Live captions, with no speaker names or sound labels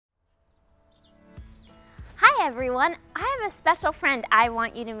Hi everyone, I have a special friend I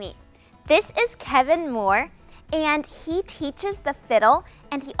want you to meet. This is Kevin Moore, and he teaches the fiddle,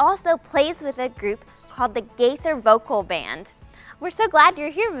 and he also plays with a group called the Gaither Vocal Band. We're so glad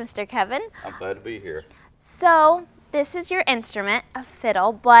you're here, Mr. Kevin. I'm glad to be here. So, this is your instrument, a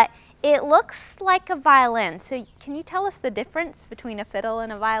fiddle, but it looks like a violin. So can you tell us the difference between a fiddle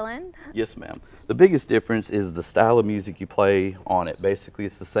and a violin? Yes, ma'am. The biggest difference is the style of music you play on it. Basically,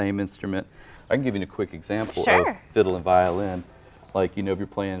 it's the same instrument. I can give you a quick example of fiddle and violin. Like, you know, if you're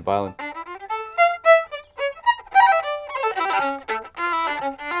playing violin.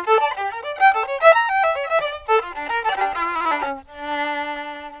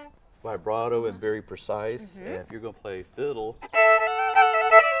 Vibrato and very precise. And if you're going to play fiddle,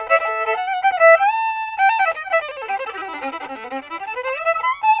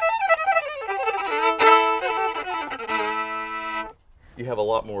 you have a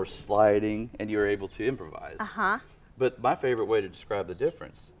lot more sliding and you're able to improvise. But my favorite way to describe the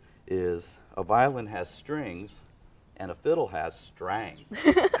difference is a violin has strings and a fiddle has strang.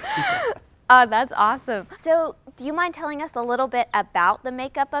 Oh, that's awesome. So, do you mind telling us a little bit about the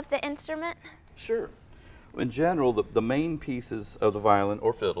makeup of the instrument? Sure. In general, the main pieces of the violin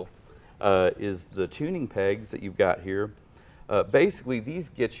or fiddle is the tuning pegs that you've got here. Basically, these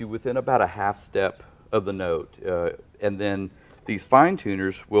get you within about a half step of the note. And then these fine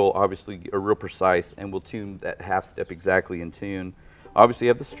tuners will obviously are real precise and will tune that half step exactly in tune. Obviously, you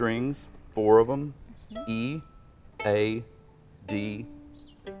have the strings, 4 of them, E, A, D,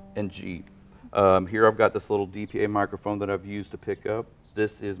 and G. Here I've got this little DPA microphone that I've used to pick up.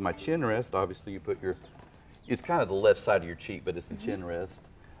 This is my chin rest. Obviously, you put your, it's kind of the left side of your cheek, but it's the chin rest.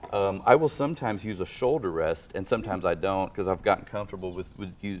 I will sometimes use a shoulder rest, and sometimes I don't because I've gotten comfortable with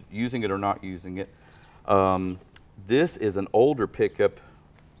using it or not using it. This is an older pickup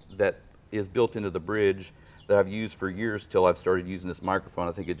that is built into the bridge that I've used for years till I've started using this microphone.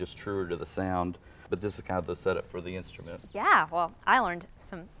 I think it just truer to the sound, but this is kind of the setup for the instrument. Yeah, well, I learned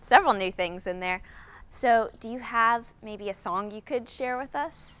several new things in there. So, do you have maybe a song you could share with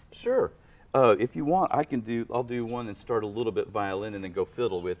us? Sure. If you want, I'll do one and start a little bit violin and then go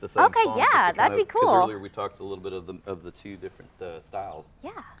fiddle with the same song. Okay, yeah, that'd be cool. Because earlier we talked a little bit of the two different styles.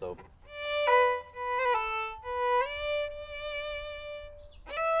 Yeah. So.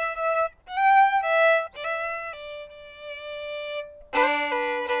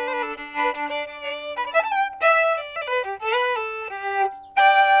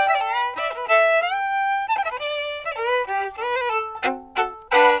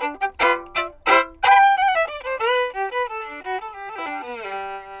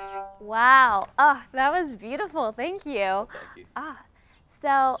 Wow, oh, that was beautiful, thank you. Thank you.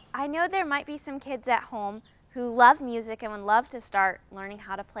 So I know there might be some kids at home who love music and would love to start learning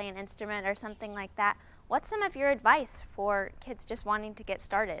how to play an instrument or something like that. What's some of your advice for kids just wanting to get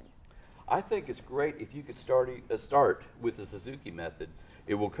started? I think it's great if you could start with the Suzuki method.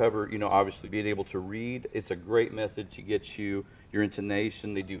 It will cover, you know, obviously being able to read. It's a great method to get you your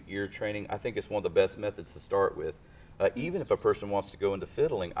intonation. They do ear training. I think it's one of the best methods to start with. Even if a person wants to go into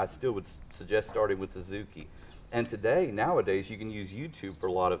fiddling, I still would suggest starting with Suzuki. And nowadays, you can use YouTube for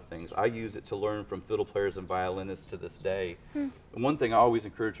a lot of things. I use it to learn from fiddle players and violinists to this day. And one thing I always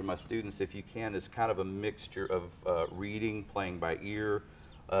encourage for my students, if you can, is kind of a mixture of reading, playing by ear,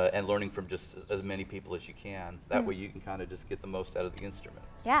 and learning from just as many people as you can. That way you can kind of just get the most out of the instrument.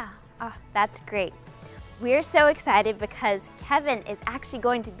 Yeah, oh, that's great. We're so excited because Kevin is actually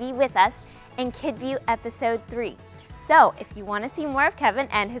going to be with us in KidVue Episode 3. So, if you want to see more of Kevin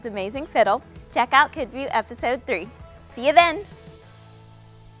and his amazing fiddle, check out KidVue Episode 3. See you then!